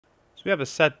So we have a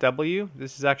set W.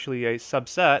 This is actually a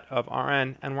subset of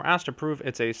Rn, and we're asked to prove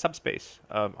it's a subspace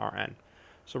of Rn.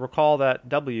 So recall that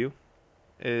W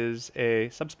is a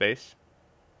subspace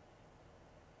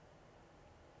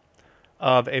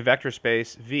of a vector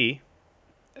space V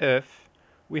if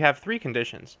we have three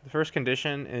conditions. The first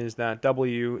condition is that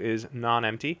W is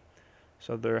non-empty.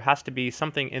 So there has to be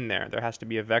something in there. There has to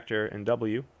be a vector in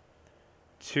W.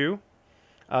 Two,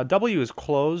 W is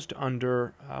closed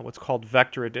under what's called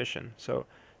vector addition. So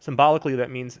symbolically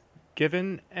that means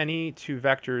given any two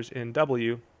vectors in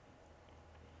W,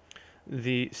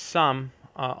 the sum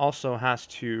also has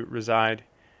to reside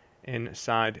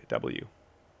inside W.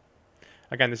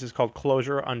 Again, this is called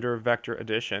closure under vector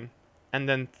addition. And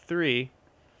then three,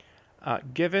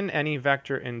 given any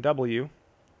vector in W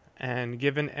and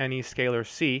given any scalar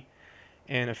C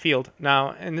in a field.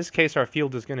 Now, in this case, our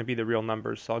field is going to be the real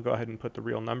numbers, so I'll go ahead and put the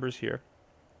real numbers here.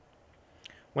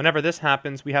 Whenever this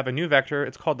happens, we have a new vector.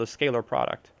 It's called the scalar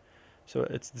product. So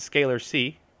it's the scalar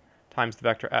C times the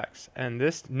vector x. And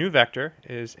this new vector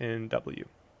is in W.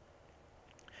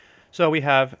 So we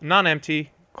have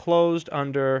non-empty, closed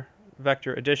under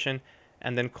vector addition,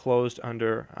 and then closed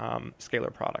under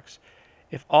scalar products.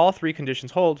 If all three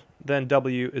conditions hold, then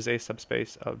W is a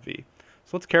subspace of V.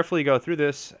 So let's carefully go through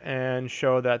this and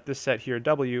show that this set here,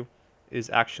 W, is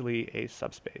actually a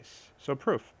subspace. So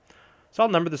proof. So I'll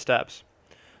number the steps.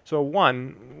 So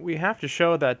 1, we have to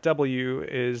show that W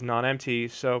is non-empty.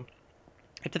 So you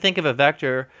have to think of a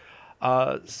vector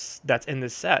that's in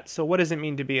this set. So what does it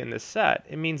mean to be in this set?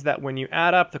 It means that when you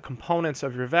add up the components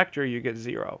of your vector, you get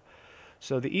 0.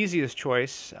 So the easiest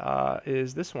choice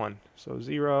is this one. So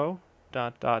 0,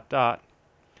 dot, dot, dot,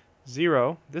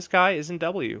 0. This guy is in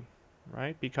W,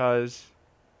 right? Because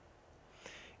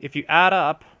if you add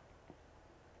up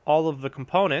all of the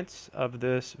components of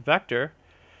this vector,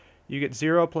 you get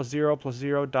 0 plus 0 plus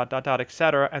 0, dot, dot, dot,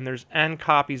 etc. And there's n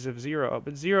copies of 0.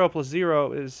 But 0 plus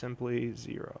 0 is simply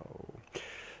 0.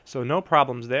 So no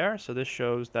problems there. So this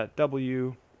shows that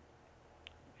W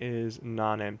is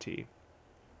non-empty.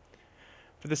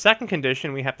 For the second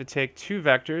condition, we have to take two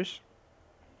vectors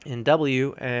in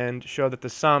W and show that the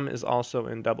sum is also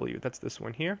in W. That's this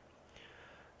one here.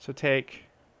 So take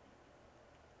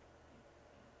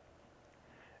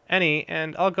any,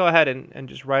 and I'll go ahead and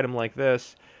just write them like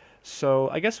this. So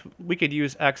I guess we could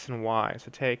use x and y.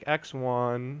 So take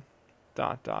x1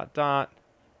 dot dot dot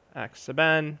x sub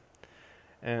n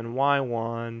and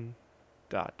y1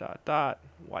 dot dot dot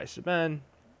y sub n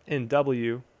in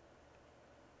W.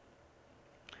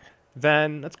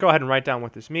 Then let's go ahead and write down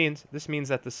what this means. This means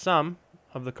that the sum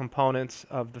of the components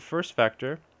of the first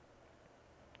vector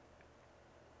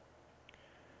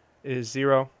is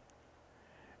 0,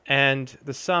 and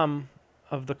the sum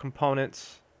of the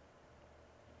components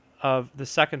of the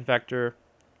second vector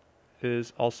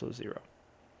is also 0.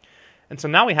 And so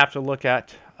now we have to look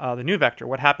at the new vector.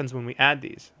 What happens when we add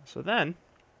these? So then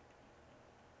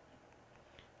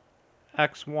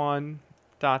x1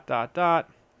 dot dot dot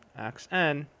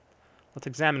xn. Let's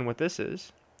examine what this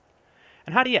is.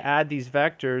 And how do you add these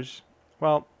vectors?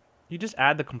 Well, you just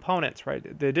add the components,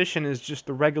 right? The addition is just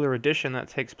the regular addition that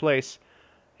takes place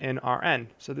in Rn.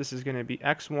 So this is going to be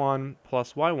x1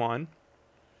 plus y1,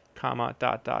 comma,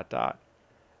 dot, dot, dot,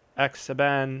 x sub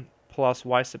n plus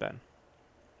y sub n.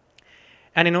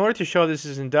 And in order to show this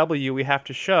is in W, we have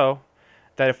to show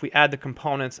that if we add the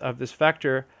components of this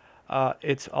vector,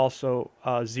 it's also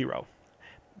 0.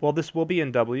 Well, this will be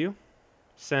in W.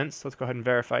 Since, let's go ahead and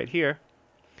verify it here.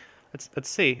 Let's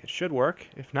see, it should work.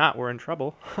 If not, we're in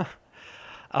trouble.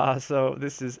 So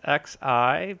this is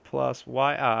xi plus yi.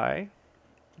 Right,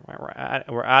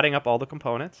 we're adding up all the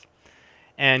components.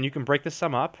 And you can break the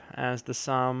sum up as the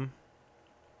sum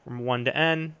from 1 to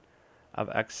n of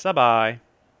x sub I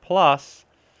plus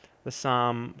the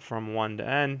sum from 1 to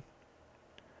n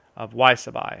of y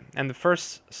sub I. And the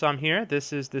first sum here,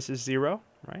 this is 0,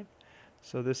 right?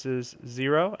 So this is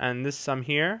 0, and this sum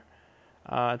here,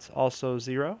 it's also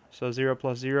 0. So 0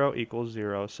 plus 0 equals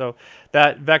 0. So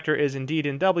that vector is indeed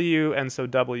in W, and so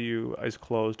W is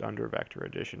closed under vector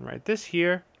addition, right? This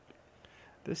here,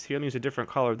 let me use a different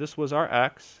color. This was our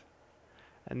x,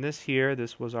 and this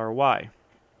was our y.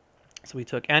 So we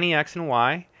took any x and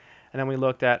y, and then we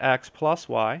looked at x plus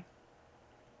y,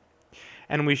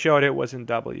 and we showed it was in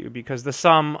W because the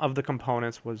sum of the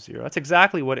components was 0. That's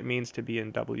exactly what it means to be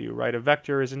in W, right? A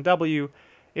vector is in W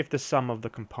if the sum of the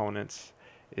components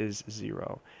is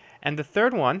 0. And the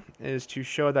third one is to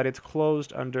show that it's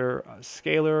closed under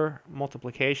scalar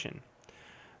multiplication.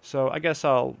 So I guess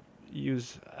I'll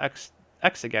use x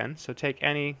again. So take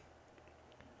any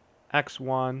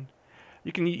x1.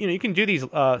 You can do these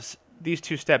these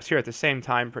two steps here at the same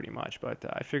time pretty much, but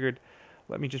I figured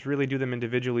let me just really do them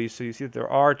individually so you see that there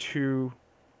are two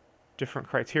different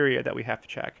criteria that we have to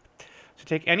check. So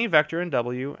take any vector in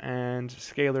W and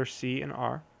scalar C in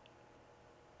R.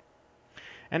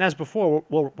 And as before,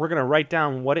 we're going to write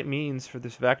down what it means for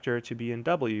this vector to be in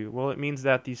W. Well, it means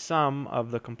that the sum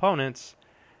of the components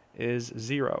is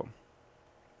 0.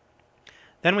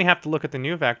 Then we have to look at the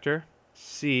new vector,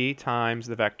 C times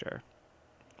the vector.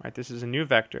 Right, this is a new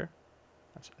vector.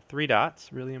 That's 3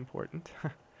 dots, really important.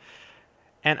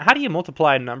 And how do you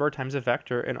multiply a number times a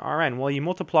vector in Rn? Well, you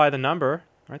multiply the number,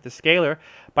 right, the scalar,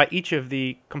 by each of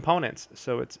the components.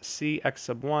 So it's Cx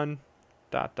sub 1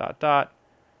 dot dot dot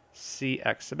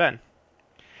Cx sub n.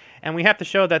 And we have to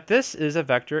show that this is a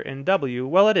vector in W.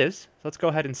 Well, it is. So let's go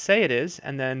ahead and say it is,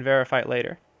 and then verify it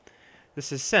later.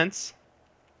 This is since,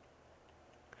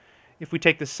 if we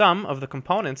take the sum of the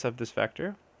components of this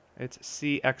vector, it's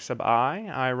Cx sub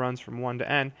I runs from 1 to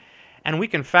n, and we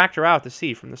can factor out the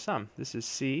c from the sum. This is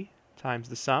c times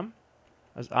the sum,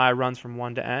 as I runs from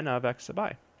 1 to n of x sub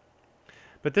I.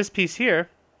 But this piece here,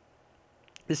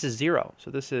 this is 0.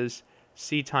 So this is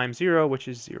c times 0, which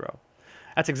is 0.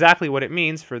 That's exactly what it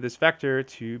means for this vector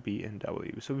to be in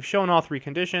W. So we've shown all three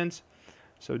conditions.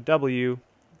 So W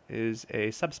is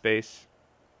a subspace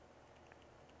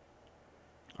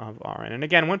of Rn. And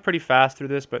again, went pretty fast through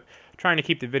this, but trying to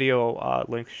keep the video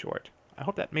length short. I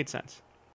hope that made sense.